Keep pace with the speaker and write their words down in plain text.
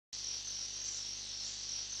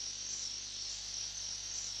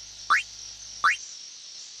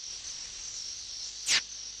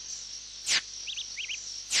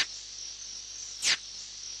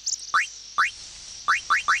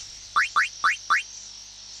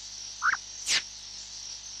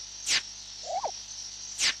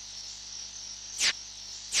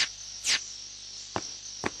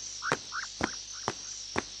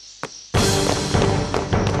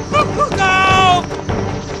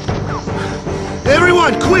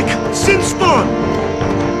on, quick! Sin spawn!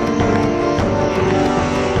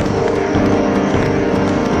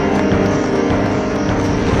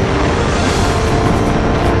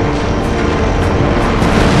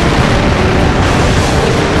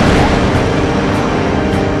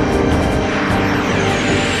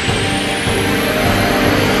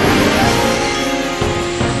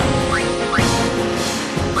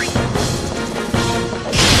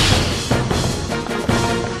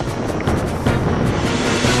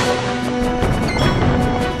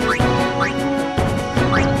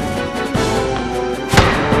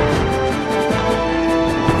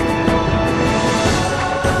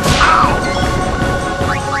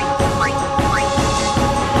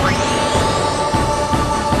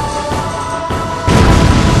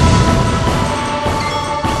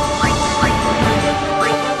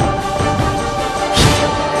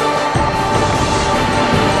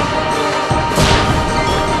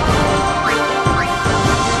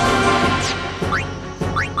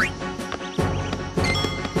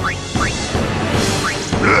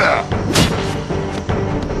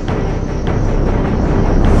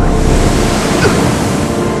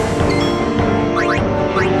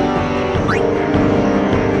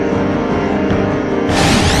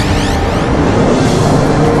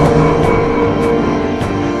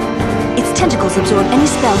 Absorb any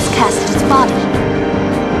spells cast at its body.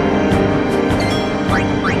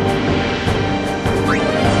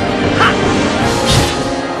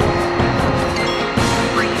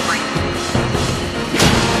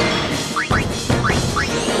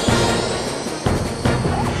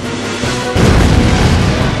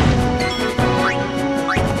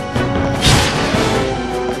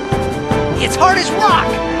 It's hard as rock!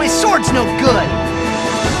 My sword's no good!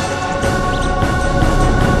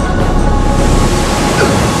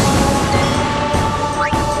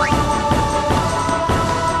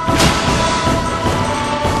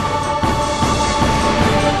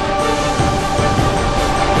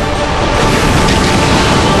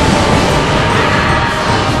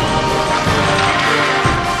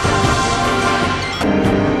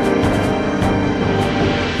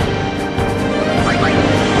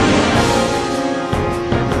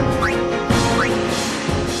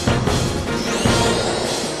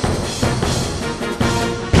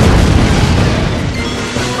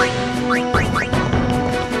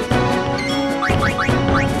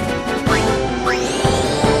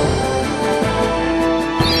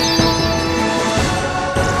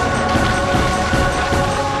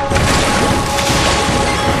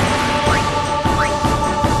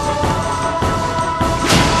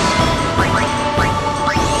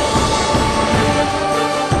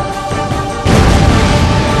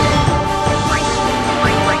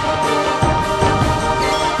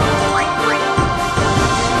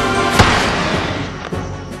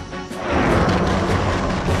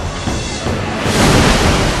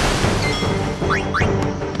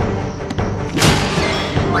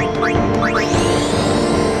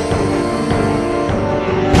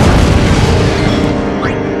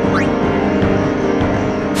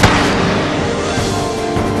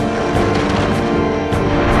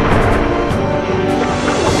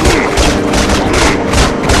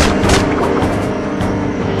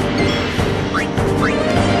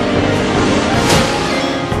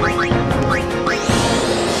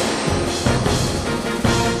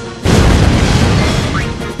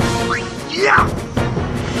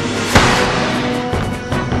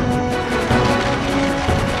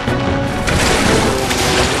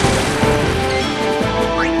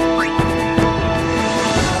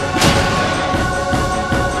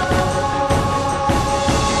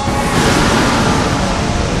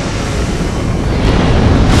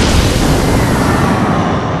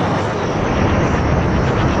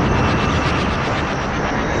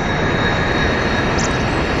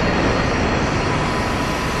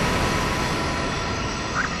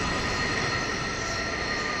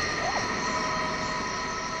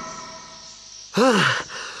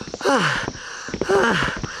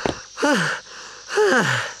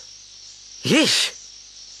 Yeesh.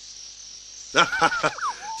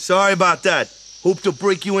 Sorry about that. Hope to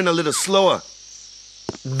break you in a little slower.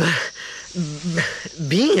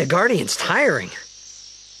 Being a guardian's tiring.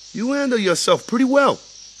 You handle yourself pretty well.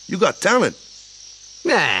 You got talent.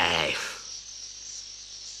 Hey.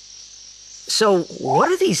 So,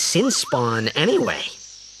 what are these sin spawn anyway?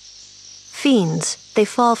 Fiends. They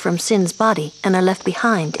fall from Sin's body and are left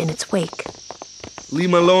behind in its wake. Leave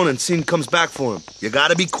him alone and Sin comes back for him. You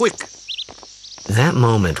gotta be quick. That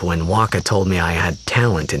moment when Waka told me I had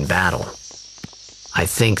talent in battle, I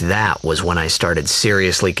think that was when I started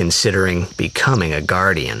seriously considering becoming a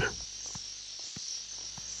guardian.